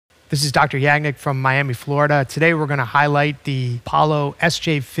This is Dr. Yagnik from Miami, Florida. Today we're going to highlight the ApolloRF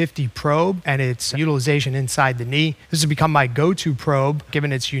SJ50 probe and its utilization inside the knee. This has become my go-to probe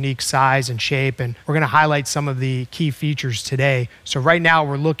given its unique size and shape, and we're going to highlight some of the key features today. So right now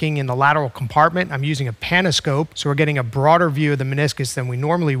we're looking in the lateral compartment. I'm using a panoscope, so we're getting a broader view of the meniscus than we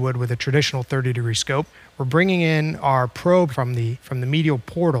normally would with a traditional 30-degree scope. We're bringing in our probe from the medial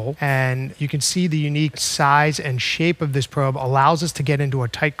portal, and you can see the unique size and shape of this probe allows us to get into a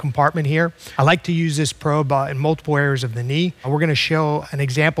tight compartment here. I like to use this probe in multiple areas of the knee. We're going to show an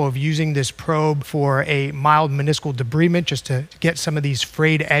example of using this probe for a mild meniscal debridement just to get some of these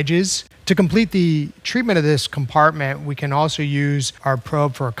frayed edges. To complete the treatment of this compartment, we can also use our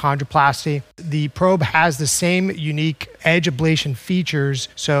probe for a chondroplasty. The probe has the same unique edge ablation features,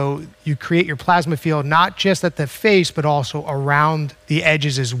 so you create your plasma field not just at the face, but also around the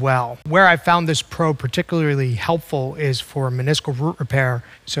edges as well. Where I found this probe particularly helpful is for meniscal root repair.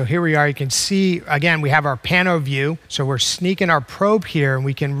 So here we are, you can see, again, we have our pano view. So we're sneaking our probe here, and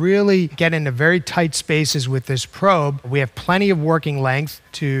we can really get into very tight spaces with this probe. We have plenty of working length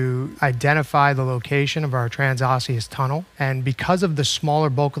to identify the location of our transosseous tunnel. And because of the smaller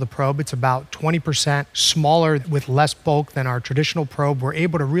bulk of the probe, it's about 20% smaller with less bulk than our traditional probe. We're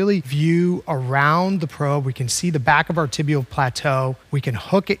able to really view around the probe. We can see the back of our tibial plateau. We can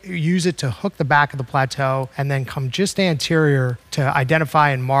use it to hook the back of the plateau and then come just anterior to identify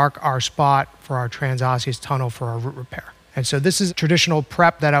and mark our spot for our transosseous tunnel for our root repair. And so this is traditional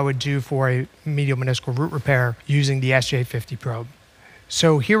prep that I would do for a medial meniscal root repair using the SJ50 probe.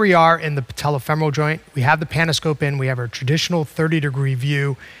 So here we are in the patellofemoral joint. We have the panoscope in, we have our traditional 30-degree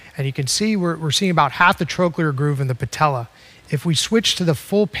view, and you can see we're seeing about half the trochlear groove in the patella. If we switch to the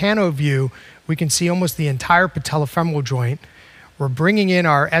full pano view, we can see almost the entire patellofemoral joint. We're bringing in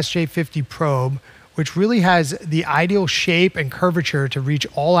our SJ50 probe, which really has the ideal shape and curvature to reach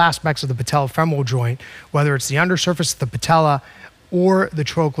all aspects of the patellofemoral joint, whether it's the undersurface of the patella or the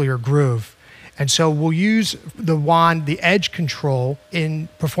trochlear groove. And so we'll use the wand, the edge control, in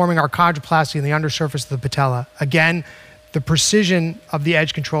performing our chondroplasty in the undersurface of the patella. Again, the precision of the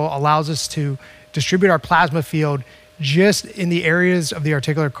edge control allows us to distribute our plasma field just in the areas of the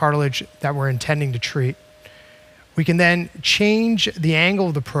articular cartilage that we're intending to treat. We can then change the angle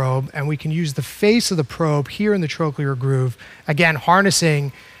of the probe, and we can use the face of the probe here in the trochlear groove, again,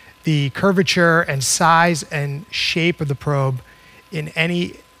 harnessing the curvature and size and shape of the probe in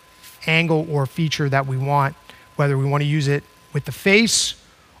any angle or feature that we want, whether we want to use it with the face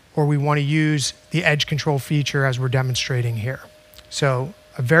or we want to use the edge control feature as we're demonstrating here. So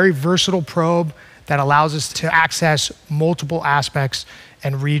a very versatile probe that allows us to access multiple aspects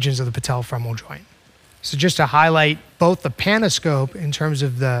and regions of the patellofemoral joint. So just to highlight both the panoscope in terms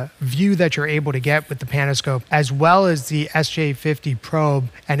of the view that you're able to get with the panoscope, as well as the SJ50 probe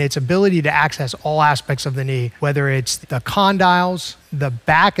and its ability to access all aspects of the knee, whether it's the condyles, the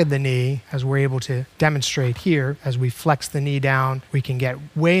back of the knee, as we're able to demonstrate here. As we flex the knee down, we can get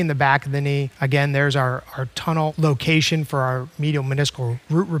way in the back of the knee. Again, there's our tunnel location for our medial meniscal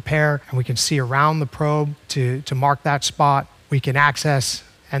root repair, and we can see around the probe to mark that spot. We can access,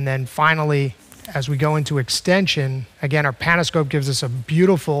 and then finally, as we go into extension, again, our panoscope gives us a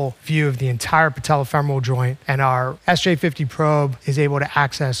beautiful view of the entire patellofemoral joint, and our SJ50 probe is able to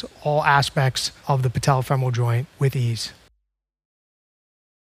access all aspects of the patellofemoral joint with ease.